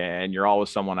work, and you're always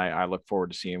someone I look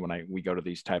forward to seeing when we go to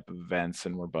these type of events,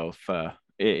 and we're both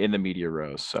in the media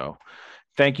rows. So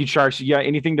thank you, Tjarks. Yeah,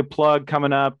 anything to plug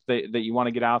coming up that you want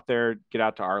to get out there, get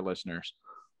out to our listeners?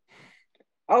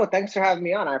 Oh, thanks for having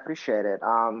me on. I appreciate it.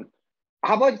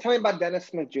 How about you tell me about Dennis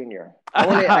Smith Jr.? Here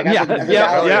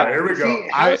we go.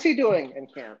 How is he doing in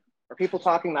camp? Are people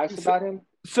talking nice about him?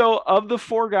 So of the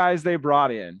 4 guys they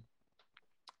brought in,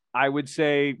 I would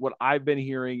say what I've been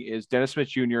hearing is Dennis Smith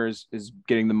Jr. is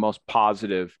getting the most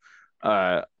positive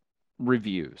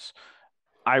reviews.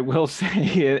 I will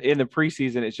say in the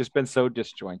preseason, it's just been so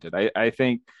disjointed. I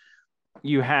think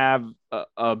you have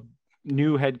a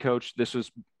new head coach. This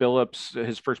was Billups.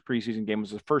 His first preseason game was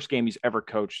the first game he's ever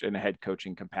coached in a head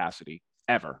coaching capacity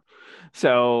ever.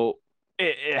 So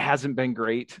it hasn't been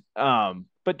great.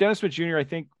 But Dennis Smith Jr., I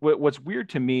think what's weird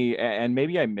to me, and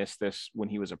maybe I missed this when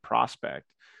he was a prospect,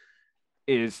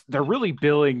 is they're really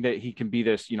billing that he can be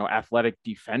this, athletic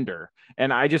defender.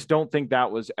 And I just don't think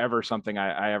that was ever something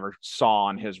I ever saw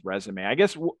on his resume. I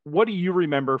guess, what do you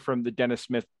remember from the Dennis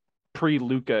Smith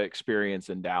pre-Luka experience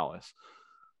in Dallas?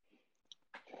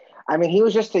 I mean, he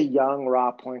was just a young,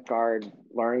 raw point guard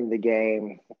learning the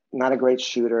game, not a great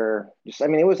shooter.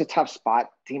 It was a tough spot.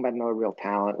 Team had no real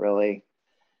talent, really.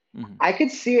 Mm-hmm. I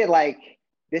could see it like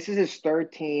this is his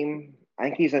 3rd team. I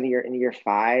think he's in year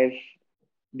 5.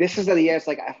 This is the year. It's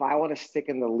like, if I want to stick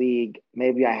in the league,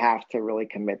 maybe I have to really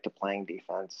commit to playing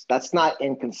defense. That's not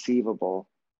inconceivable.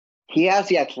 He has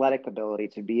the athletic ability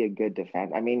to be a good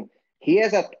defender.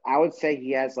 I would say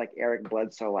he has like Eric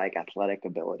Bledsoe, like athletic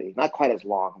ability, not quite as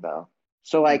long though.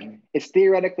 So it's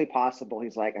theoretically possible.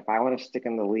 He's like, if I want to stick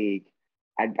in the league,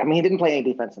 he didn't play any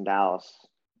defense in Dallas,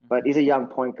 but he's a young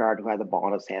point guard who had the ball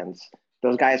in his hands.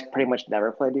 Those guys pretty much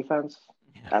never play defense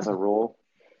as a rule.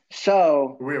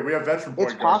 So we have veteran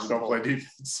point guards who don't play defense.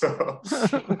 So don't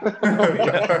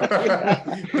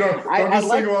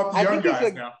single out the young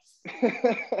guys now.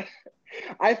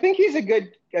 I think he's a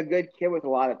good kid with a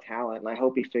lot of talent, and I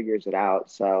hope he figures it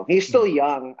out. So he's still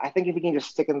young. I think if he can just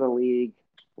stick in the league,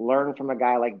 learn from a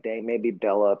guy like Dame, maybe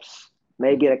Billups,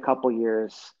 maybe in a couple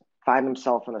years, find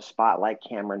himself in a spot like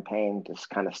Cameron Payne, just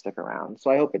kind of stick around.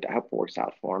 So I hope it works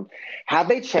out for him. Have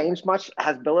they changed much?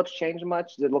 Has Billups changed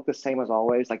much? Does it look the same as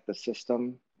always, like the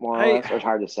system, more or less? Or it's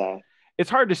hard to say. It's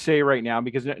hard to say right now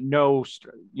because Lillard,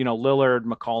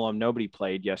 McCollum, nobody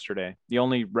played yesterday. The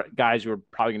only guys who are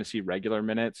probably going to see regular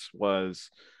minutes was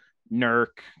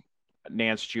Nurk,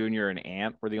 Nance Jr., and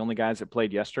Ant were the only guys that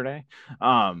played yesterday.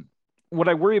 What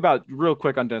I worry about, real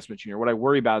quick on Dennis Smith Jr., what I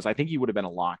worry about is I think he would have been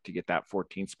a lock to get that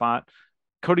 14th spot.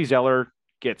 Cody Zeller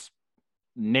gets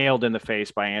nailed in the face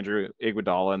by Andrew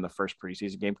Iguodala in the first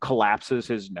preseason game, collapses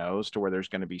his nose to where there's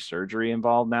going to be surgery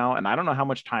involved now. And I don't know how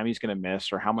much time he's going to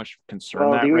miss or how much concern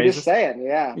that you were raises. Just saying,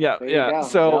 yeah.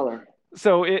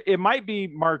 So it might be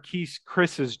Marquise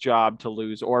Chris's job to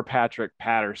lose or Patrick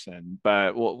Patterson,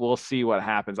 but we'll see what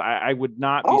happens. I would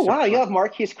not. Oh, wow. You have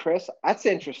Marquise Chris. That's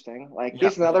interesting.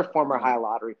 He's another former high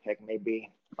lottery pick,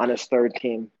 maybe on his 3rd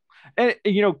team. And,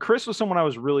 Chris was someone I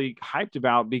was really hyped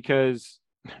about because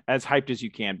as hyped as you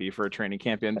can be for a training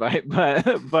camp invite,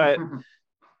 but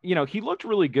he looked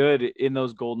really good in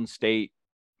those Golden State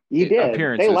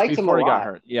appearances. They liked him a lot. He got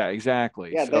hurt. Yeah,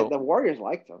 exactly. Yeah, so, the Warriors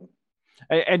liked him.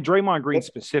 And Draymond Green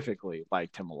specifically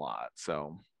liked him a lot.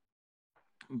 So,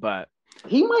 but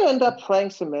he might end up playing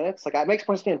some minutes. It makes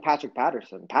more sense than Patrick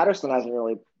Patterson. Patterson hasn't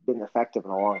really been effective in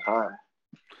a long time.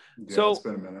 Yeah, so it's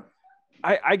been a minute.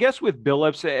 I guess with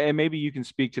Billups, and maybe you can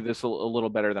speak to this a little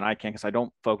better than I can because I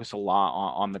don't focus a lot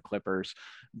on the Clippers,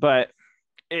 but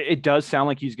it does sound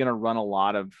like he's going to run a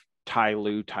lot of Ty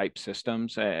Lue type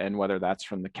systems, and whether that's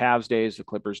from the Cavs days, the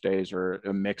Clippers days, or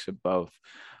a mix of both.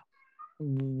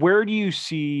 Where do you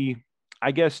see,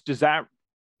 I guess, does that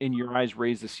in your eyes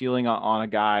raise the ceiling on a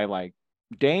guy like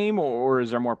Dame, or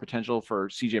is there more potential for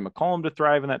CJ McCollum to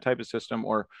thrive in that type of system?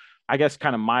 Or I guess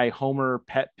kind of my homer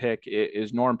pet pick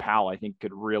is Norm Powell. I think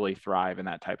could really thrive in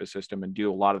that type of system and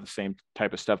do a lot of the same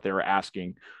type of stuff they were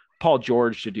asking Paul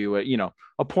George to do.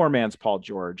 A poor man's Paul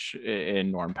George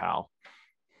in Norm Powell.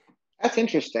 That's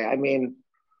interesting.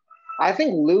 I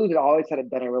think Lue had always done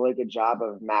a really good job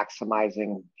of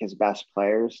maximizing his best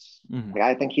players. Mm-hmm.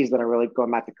 I think he's done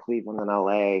going back to Cleveland and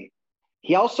LA.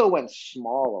 He also went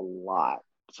small a lot.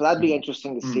 So that'd be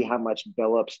interesting to see how much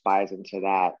Billups buys into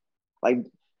that.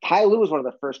 Ty Lue was one of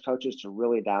the first coaches to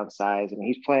really downsize, and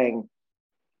he's playing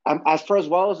as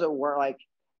well as it were.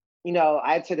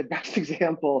 I'd say the best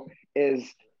example is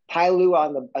Ty Lue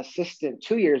on the assistant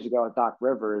 2 years ago at Doc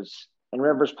Rivers, and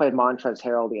Rivers played Montrezl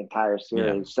Harrell the entire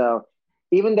series. Yeah. So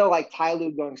even though Ty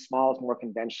Lue going small is more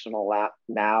conventional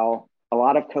now, a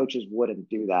lot of coaches wouldn't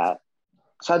do that.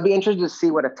 So I'd be interested to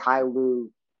see what a Ty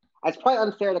Lue it's probably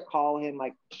unfair to call him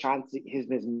like Chauncey his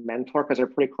mentor because they're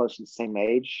pretty close to the same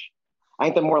age. I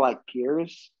think they're more like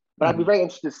peers. But I'd be very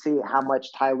interested to see how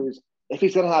much Ty Lue's, if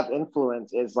he's going to have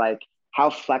influence, is like how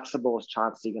flexible is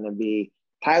Chauncey going to be?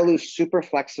 Ty Lue's super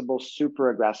flexible, super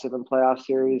aggressive in playoff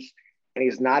series, and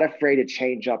he's not afraid to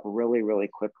change up really, really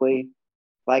quickly.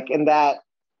 Like in that,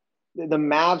 the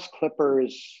Mavs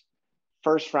Clippers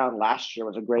first round last year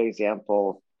was a great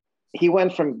example. He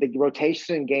went from the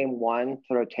rotation in game 1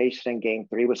 to rotation in game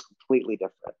 3 was completely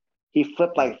different. He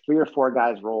flipped like 3 or 4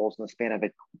 guys' roles in the span of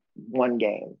one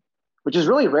game, which is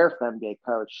really rare for an NBA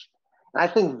coach. And I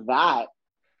think that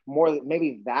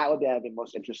maybe that would be I'd be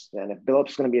most interested in if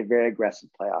Billups is going to be a very aggressive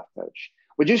playoff coach.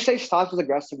 Would you say Stotts was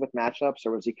aggressive with matchups,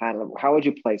 or was he how would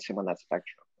you place him on that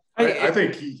spectrum? I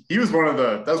think he was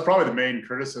that was probably the main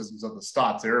criticisms of the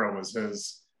Stotts era was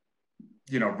his,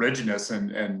 rigidness,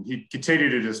 and he continued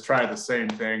to just try the same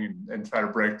thing and try to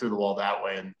break through the wall that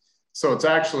way. And so it's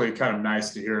actually kind of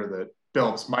nice to hear that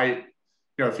Billups might,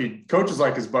 if he coaches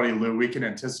like his buddy Lou, we can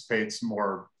anticipate some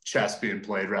more chess being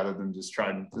played rather than just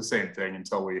trying the same thing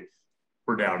until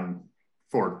we're down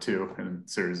 4-2 and the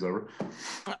series is over.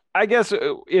 I guess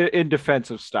in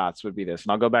defense of Stotts would be this,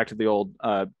 and I'll go back to the old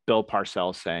Bill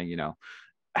Parcells saying,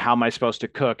 how am I supposed to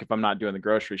cook if I'm not doing the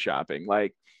grocery shopping?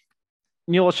 Like,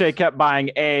 Neil O'Shea kept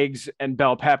buying eggs and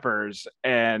bell peppers,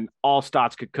 and all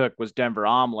Stotts could cook was Denver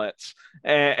omelets.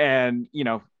 And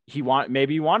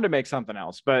maybe he wanted to make something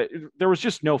else, but there was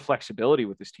just no flexibility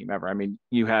with this team ever. I mean,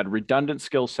 you had redundant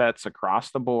skill sets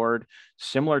across the board,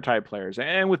 similar type players.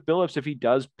 And with Billups, if he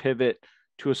does pivot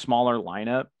to a smaller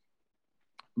lineup,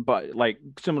 but like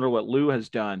similar to what Lou has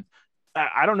done,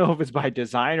 I don't know if it's by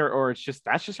design or it's just,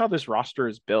 that's just how this roster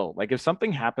is built. Like if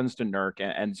something happens to Nurk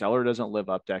and Zeller doesn't live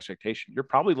up to expectation, you're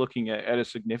probably looking at a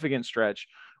significant stretch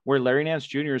where Larry Nance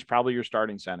Jr. is probably your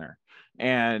starting center.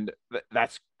 And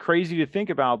that's crazy to think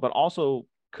about, but also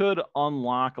could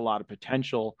unlock a lot of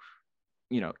potential,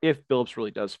 if Billups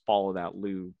really does follow that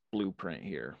Lou blueprint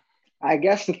here. I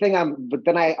guess the thing I'm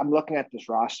looking at this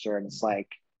roster and it's like,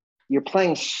 you're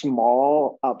playing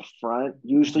small up front.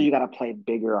 Usually you got to play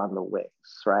bigger on the wings,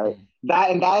 right?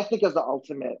 That I think is the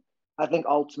ultimate. I think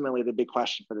ultimately the big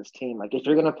question for this team, like if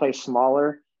you're going to play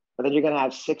smaller, but then you're going to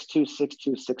have 6'2",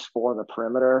 6'2", 6'4" on the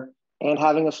perimeter and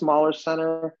having a smaller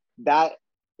center, that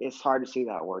is hard to see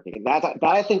that working. That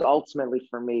I think ultimately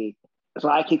for me is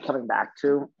what I keep coming back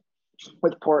to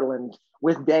with Portland,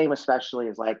 with Dame especially,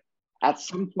 is like at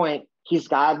some point he's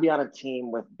got to be on a team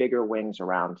with bigger wings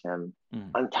around him.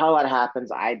 Until that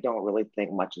happens, I don't really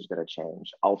think much is going to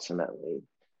change ultimately.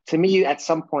 To me, at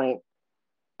some point,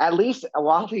 at least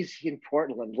while he's in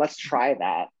Portland, let's try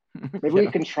that. Maybe we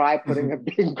can try putting a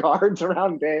big guards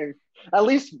around Dame at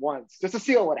least once just to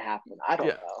see what would happen. I don't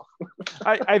know.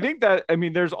 I think that,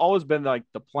 there's always been like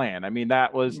the plan.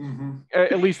 That was,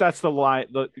 at least that's the line,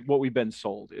 what we've been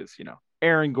sold is,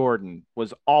 Aaron Gordon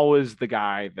was always the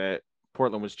guy that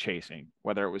Portland was chasing,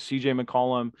 whether it was CJ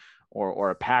McCollum or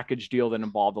a package deal that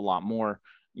involved a lot more.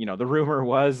 The rumor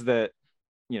was that,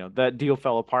 that deal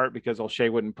fell apart because O'Shea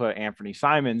wouldn't put Anthony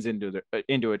Simons into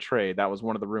a trade. That was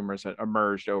one of the rumors that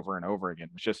emerged over and over again,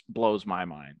 which just blows my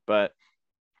mind. But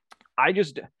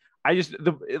the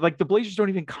Blazers don't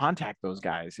even contact those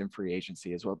guys in free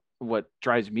agency is what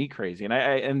drives me crazy.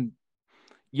 And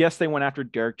yes, they went after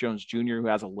Derek Jones Jr., who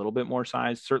has a little bit more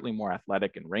size, certainly more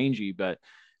athletic and rangy, but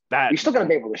you're still going to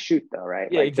be able to shoot though,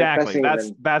 right? Yeah, exactly.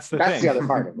 That's the other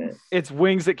part of it. It's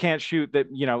wings that can't shoot that,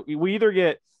 we either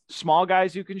get small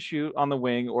guys who can shoot on the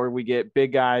wing or we get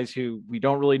big guys who we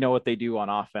don't really know what they do on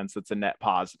offense. That's a net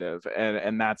positive.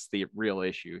 And that's the real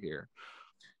issue here.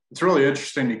 It's really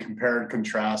interesting to compare and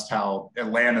contrast how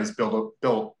Atlanta's built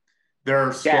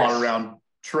their squad around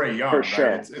Trae Young. For sure.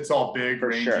 Right? It's all big,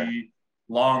 rangy,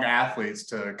 long athletes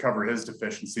to cover his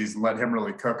deficiencies and let him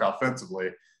really cook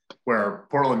offensively, where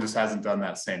Portland just hasn't done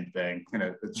that same thing, and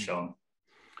it's shown.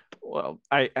 Well,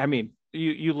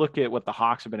 you look at what the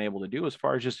Hawks have been able to do as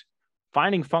far as just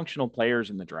finding functional players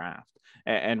in the draft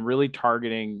and really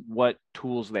targeting what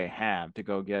tools they have to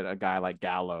go get a guy like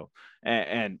Gallo.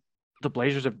 And the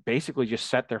Blazers have basically just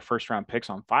set their first round picks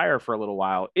on fire for a little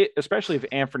while, especially if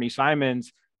Anthony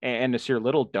Simons and Nasir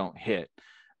Little don't hit.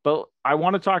 But I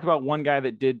want to talk about one guy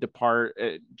that did depart,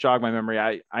 jog my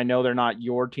memory. I know they're not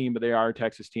your team, but they are a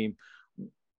Texas team.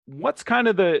 What's kind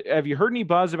of have you heard any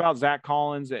buzz about Zach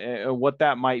Collins and what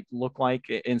that might look like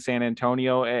in San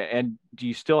Antonio? And do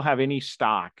you still have any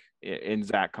stock in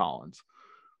Zach Collins?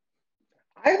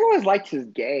 I've always liked his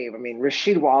game.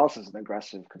 Rasheed Wallace is an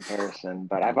aggressive comparison,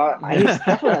 but he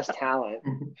definitely has talent.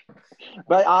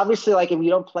 But obviously, like if you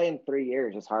don't play in 3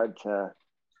 years, it's hard to.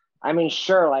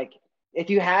 Sure, like if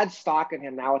you had stock in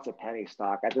him, now it's a penny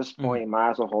stock. At this point, you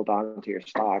might as well hold on to your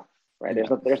stock, right?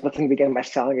 There's nothing to gain by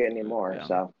selling it anymore. Yeah.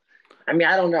 So, I mean,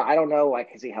 I don't know. Like,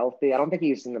 is he healthy? I don't think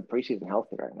he's in the preseason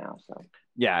healthy right now. So,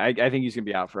 yeah, I think he's gonna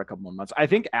be out for a couple more months. I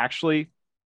think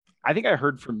I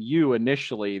heard from you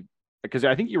initially, because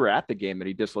I think you were at the game that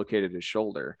he dislocated his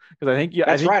shoulder. Because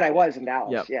That's right. I was in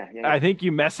Dallas. Yeah. I think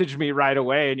you messaged me right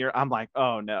away, and I'm like,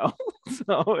 oh no.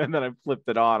 So, and then I flipped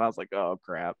it on. I was like, oh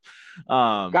crap.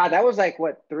 God, that was like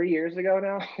what, 3 years ago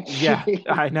now? Yeah,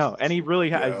 I know. And he really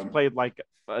has played like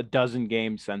a dozen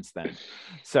games since then.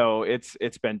 So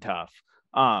it's been tough.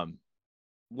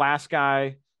 Last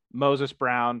guy, Moses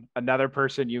Brown, another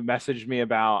person you messaged me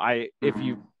about.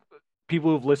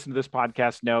 People who've listened to this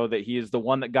podcast know that he is the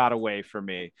one that got away from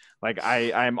me. Like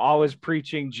I'm always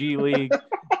preaching G League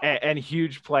and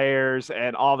huge players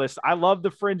and all this. I love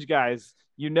the fringe guys.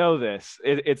 You know this.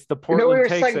 It's the Portland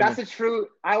takes. Saying, that's a true.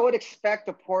 I would expect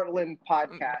the Portland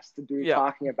podcast to be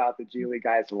talking about the G League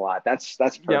guys a lot. That's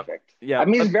perfect. Yeah. I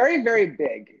mean, he's very, very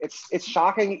big. It's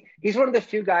shocking. He's one of the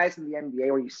few guys in the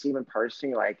NBA where you see him in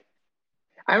person. You're like,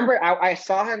 I remember I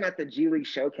saw him at the G League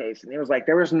showcase, and it was like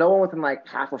there was no one within like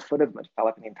half a foot of him that felt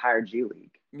like in the entire G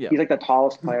League. Yeah. He's like the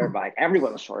tallest player, but like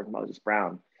everyone was short of Moses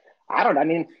Brown. I don't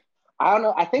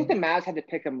know. I think the Mavs had to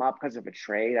pick him up because of a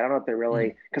trade. I don't know if they're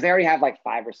really – because they already have like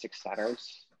 5 or 6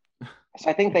 centers. So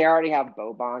I think they already have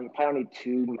Boban. You probably don't need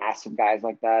 2 massive guys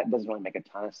like that. It doesn't really make a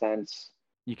ton of sense.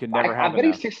 You can never have I bet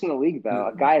he's 6th in the league,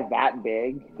 though. A guy that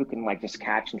big who can like just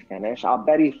catch and finish. I'll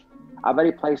bet he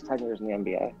plays 10 years in the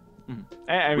NBA.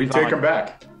 And we take him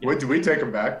back. What do we take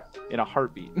him back? In a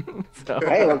heartbeat.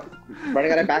 Hey, look,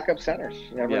 running out of backup centers.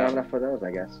 You never have enough for those,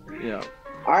 I guess. Yeah.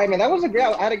 All right, man. That was I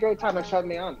had a great time. Thanks for having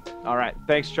me on. All right.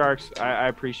 Thanks, Tjarks. I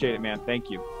appreciate it, man. Thank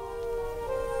you.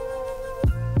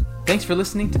 Thanks for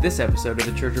listening to this episode of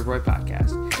the Church of Roy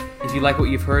podcast. If you like what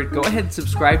you've heard, go ahead and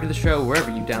subscribe to the show wherever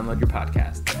you download your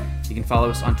podcast. You can follow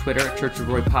us on Twitter at Church of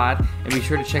Roy Pod, and be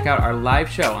sure to check out our live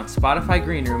show on Spotify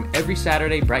Green Room every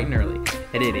Saturday bright and early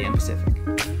at 8 a.m. Pacific.